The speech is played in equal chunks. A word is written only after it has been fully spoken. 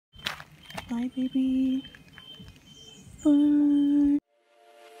Bye, baby. Bye.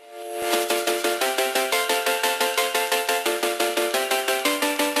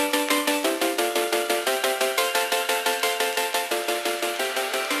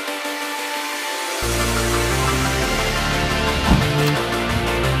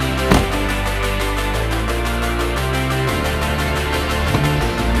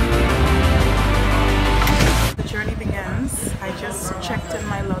 I just checked in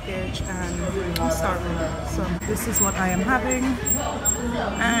my luggage and I'm starving. So this is what I am having,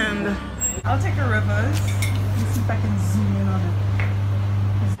 and I'll take a reverse. Let's see if I can zoom in on it.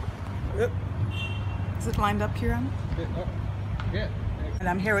 Yep. Is it lined up, Kieran? Yeah. And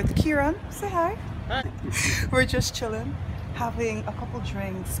I'm here with Kieran. Say hi. Hi. We're just chilling, having a couple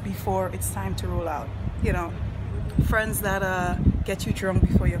drinks before it's time to roll out. You know, friends that get you drunk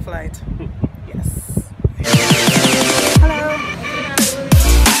before your flight. Yes. Hello.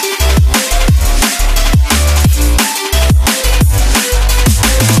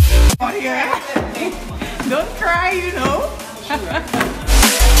 Oh yeah. Don't cry, you know.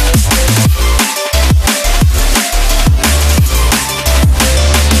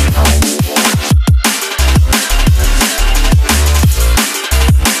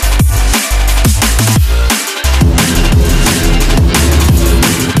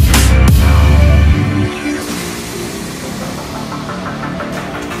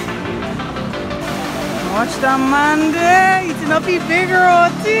 Watch the man there, eating up his big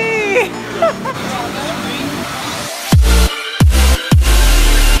roti.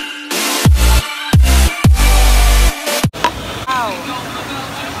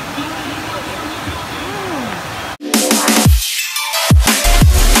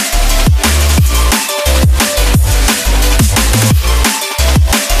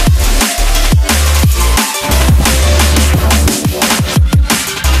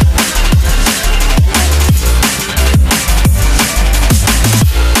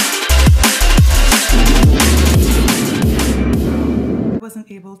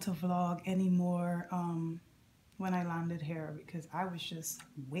 Able to vlog anymore when I landed here because I was just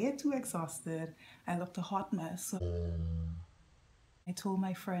way too exhausted. I looked a hot mess. So I told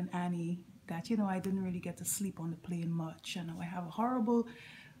my friend Annie that, you know, I didn't really get to sleep on the plane much and I have a horrible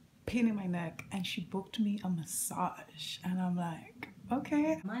pain in my neck, and she booked me a massage, and I'm like,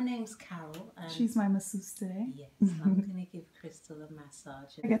 okay. My name's Carol. And she's my masseuse today. Yes, I'm gonna give Crystal a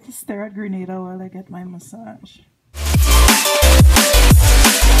massage. I get to stare at Grenada while I get my massage.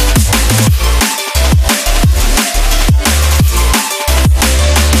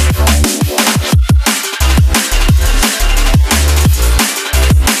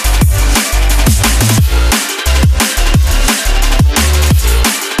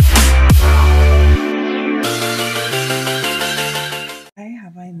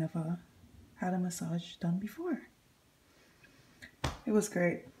 Never had a massage done before. It was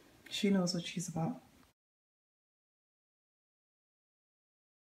great. She knows what she's about.